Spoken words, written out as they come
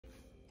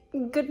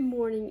Good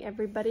morning,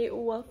 everybody.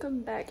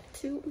 Welcome back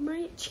to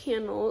my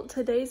channel.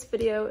 Today's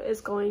video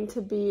is going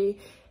to be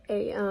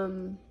a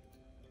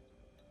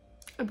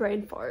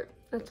brain fart.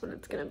 That's what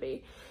it's gonna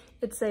be.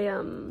 It's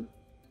a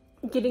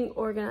getting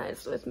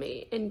organized with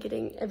me and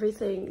getting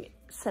everything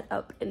set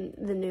up in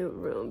the new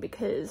room,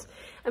 because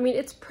I mean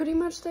it's pretty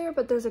much there,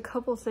 but there's a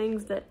couple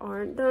things that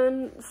aren't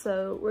done,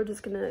 so we're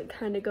just gonna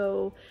kind of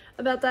go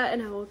about that,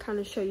 and I will kind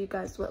of show you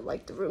guys what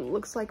like the room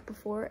looks like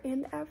before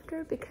and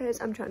after, because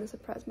I'm trying to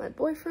surprise my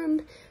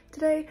boyfriend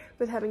today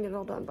with having it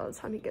all done by the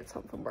time he gets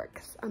home from work,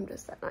 because I'm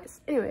just that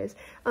nice. Anyways,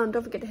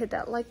 don't forget to hit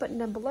that like button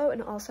down below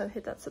and also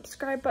hit that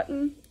subscribe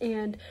button,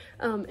 and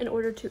in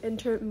order to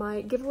enter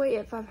my giveaway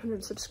at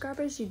 500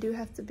 subscribers, you do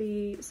have to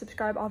be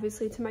subscribed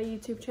obviously to my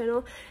YouTube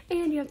channel,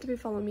 and you have to be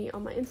following me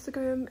on my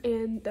Instagram,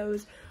 and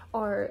those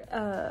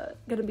are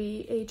gonna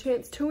be a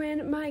chance to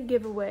win my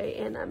giveaway,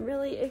 and I'm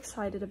really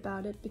excited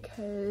about it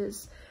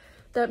because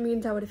that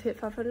means I would have hit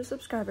 500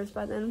 subscribers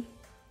by then.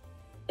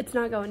 It's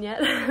not going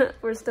yet.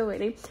 We're still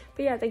waiting.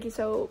 But yeah, thank you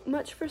so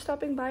much for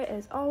stopping by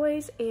as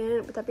always,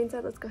 and with that being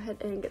said, let's go ahead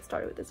and get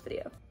started with this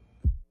video.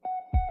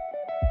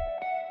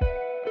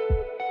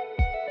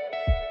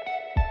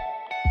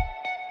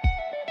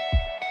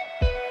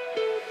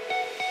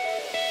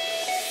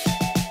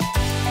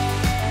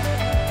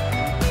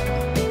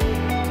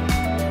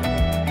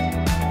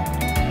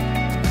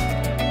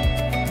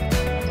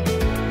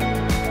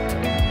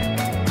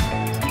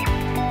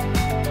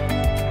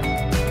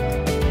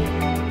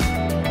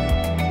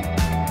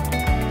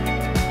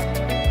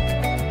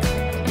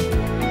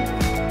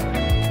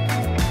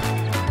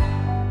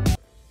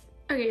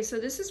 So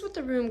this is what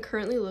the room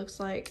currently looks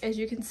like. As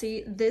you can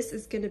see, this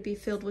is going to be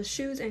filled with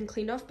shoes and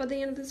cleaned off by the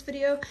end of this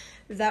video.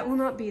 That will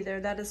not be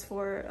there. That is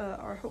for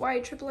our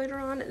Hawaii trip later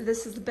on.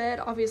 This is the bed.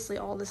 Obviously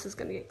all this is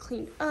going to get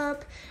cleaned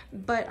up,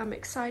 but I'm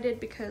excited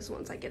because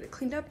once I get it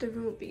cleaned up, the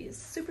room will be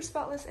super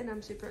spotless, and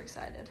I'm super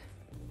excited.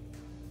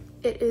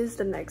 It is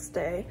the next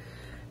day.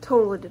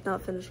 Totally did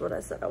not finish what I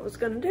said I was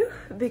going to do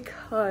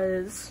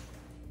because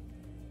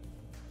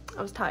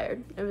I was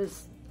tired. It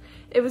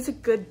was a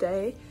good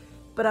day,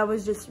 but I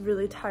was just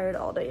really tired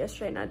all day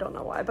yesterday, and I don't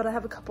know why. But I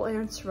have a couple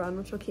errands to run,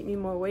 which will keep me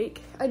more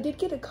awake. I did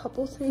get a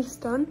couple things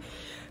done,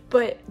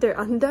 but they're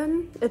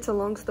undone. It's a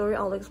long story.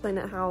 I'll explain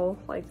it how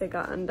like they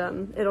got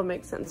undone. It'll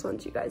make sense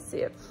once you guys see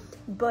it.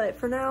 But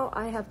for now,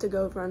 I have to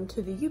go run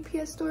to the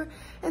UPS store,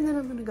 and then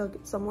I'm gonna go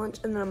get some lunch,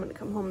 and then I'm gonna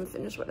come home and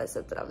finish what I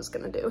said that I was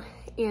gonna do.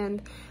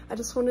 And I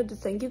just wanted to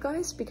thank you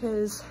guys,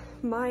 because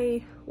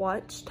my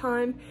watch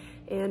time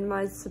and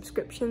my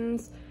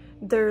subscriptions,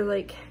 they're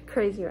like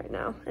crazy right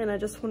now, and I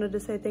just wanted to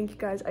say thank you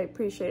guys. I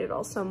appreciate it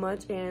all so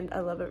much, and I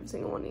love every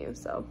single one of you.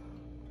 So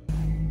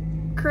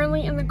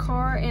currently in the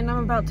car, and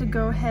I'm about to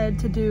go ahead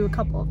to do a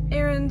couple of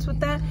errands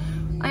with that.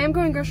 I am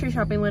going grocery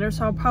shopping later,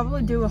 so I'll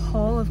probably do a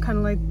haul of kind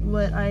of like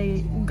what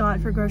I got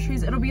for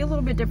groceries. It'll be a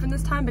little bit different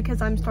this time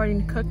because I'm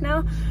starting to cook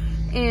now,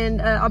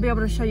 and I'll be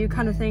able to show you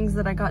kind of things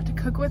that I got to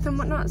cook with and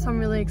whatnot, so I'm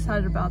really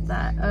excited about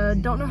that.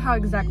 Don't know how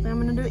exactly I'm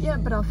gonna do it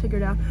yet, but I'll figure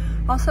it out.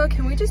 Also,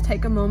 can we just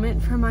take a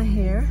moment for my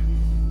hair?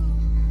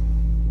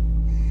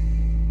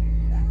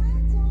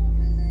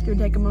 Do we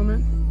take a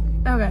moment?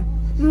 Okay.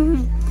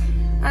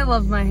 I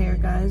love my hair,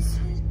 guys.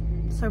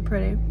 So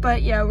pretty.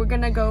 But yeah, we're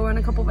gonna go run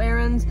a couple of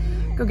errands,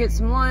 go get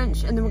some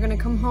lunch, and then we're gonna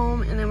come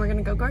home, and then we're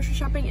gonna go grocery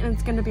shopping, and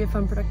it's gonna be a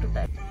fun, productive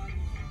day.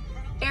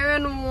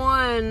 Errand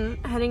 1,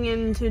 heading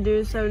in to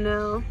do so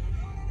now.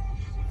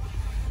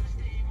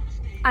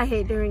 I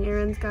hate doing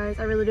errands, guys.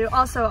 I really do.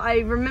 Also, I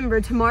remember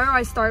tomorrow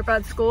I start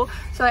back school,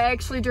 so I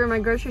actually during my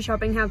grocery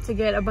shopping have to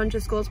get a bunch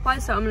of school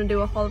supplies, so I'm gonna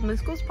do a haul of my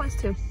school supplies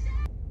too.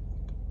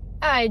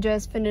 I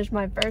just finished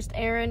my first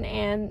errand,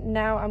 and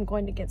now I'm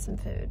going to get some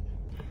food.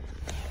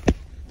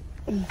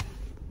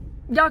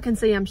 Y'all can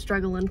see I'm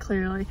struggling,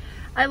 clearly.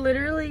 I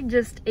literally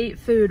just ate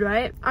food,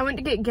 right? I went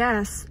to get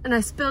gas, and I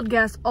spilled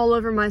gas all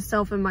over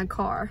myself in my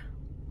car.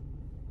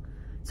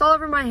 It's all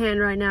over my hand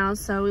right now,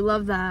 so we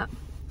love that.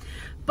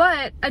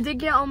 But I did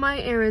get all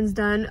my errands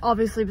done,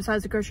 obviously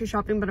besides the grocery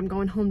shopping, but I'm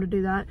going home to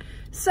do that.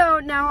 So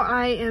now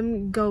I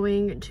am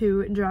going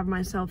to drive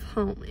myself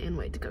home and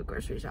wait to go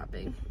grocery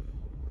shopping.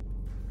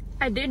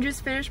 I did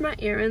just finish my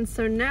errands,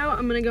 so now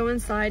I'm gonna go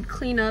inside,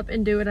 clean up,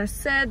 and do what I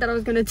said that I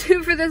was gonna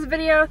do for this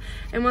video.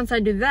 And once I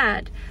do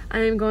that, I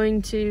am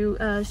going to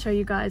show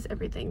you guys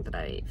everything that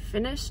I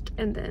finished,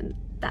 and then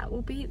that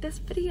will be this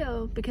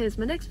video, because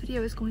my next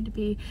video is going to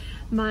be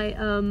my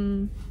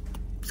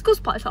school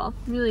supplies haul.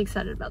 I'm really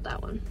excited about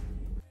that one.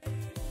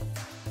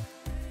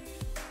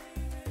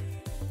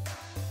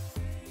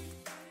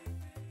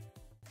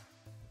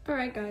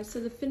 Alright guys, so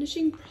the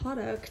finishing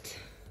product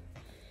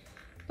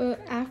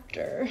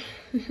after.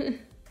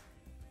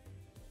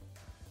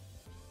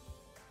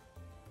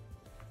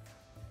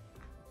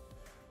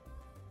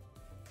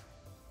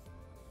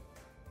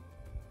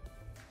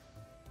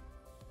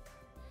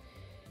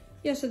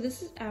 Yeah, so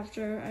this is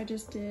after. I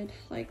just did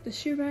like the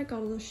shoe rack, got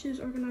all those shoes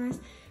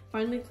organized,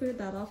 finally cleared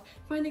that off,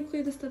 finally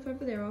cleared the stuff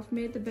over there off,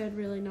 made the bed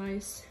really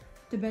nice.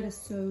 The bed is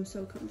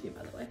so comfy,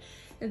 by the way.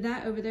 And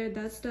that over there,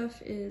 that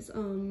stuff is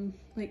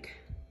like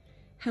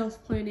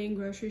health planning,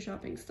 grocery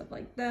shopping, stuff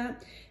like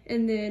that.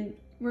 And then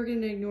we're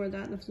gonna ignore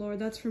that on the floor.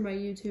 That's for my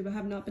YouTube. I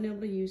have not been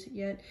able to use it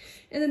yet.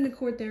 And then the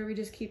cord there, we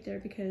just keep there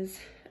because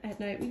at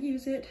night we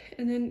use it.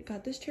 And then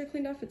got this chair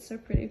cleaned off. It's so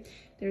pretty.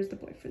 There's the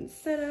boyfriend's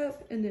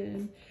setup, and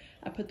then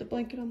I put the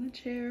blanket on the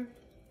chair,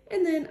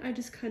 and then I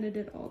just kind of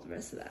did all the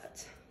rest of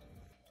that.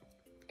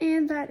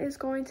 And that is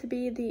going to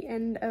be the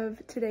end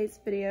of today's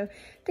video.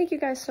 Thank you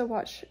guys so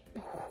much.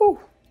 Whew,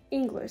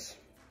 English.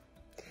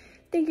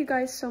 Thank you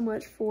guys so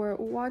much for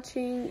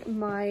watching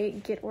my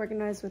Get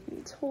Organized With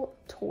Me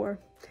tour.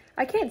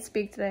 I can't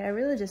speak today. I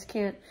really just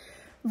can't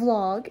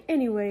vlog.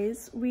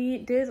 Anyways, we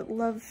did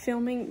love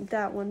filming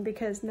that one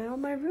because now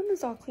my room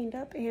is all cleaned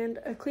up, and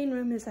a clean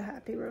room is a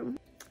happy room.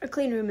 A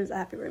clean room is a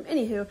happy room.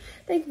 Anywho,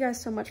 thank you guys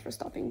so much for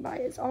stopping by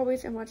as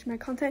always and watching my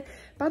content.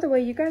 By the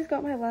way, you guys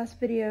got my last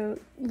video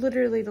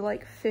literally to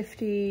like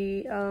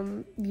 50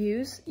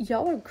 views.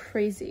 Y'all are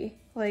crazy.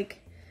 Like,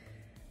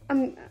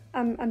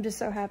 I'm just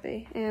so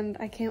happy, and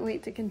I can't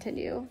wait to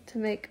continue to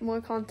make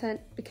more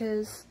content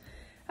because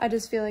I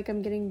just feel like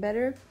I'm getting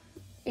better,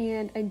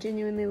 and I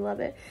genuinely love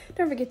it.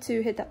 Don't forget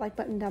to hit that like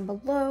button down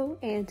below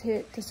and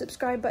hit the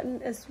subscribe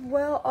button as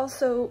well.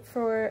 Also,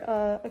 for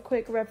a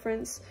quick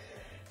reference,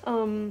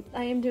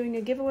 I am doing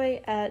a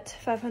giveaway at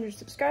 500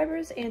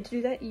 subscribers, and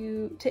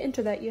to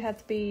enter that you have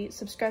to be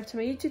subscribed to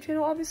my YouTube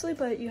channel obviously,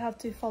 but you have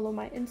to follow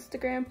my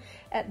Instagram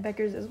at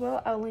Beckers as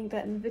well. I'll link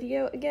that in the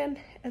video again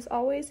as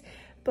always.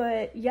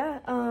 But yeah,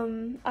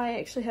 I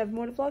actually have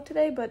more to vlog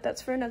today, but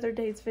that's for another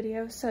day's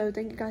video. So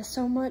thank you guys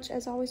so much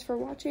as always for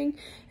watching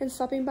and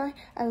stopping by.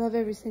 I love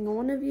every single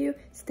one of you.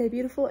 Stay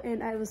beautiful,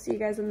 and I will see you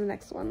guys in the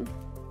next one.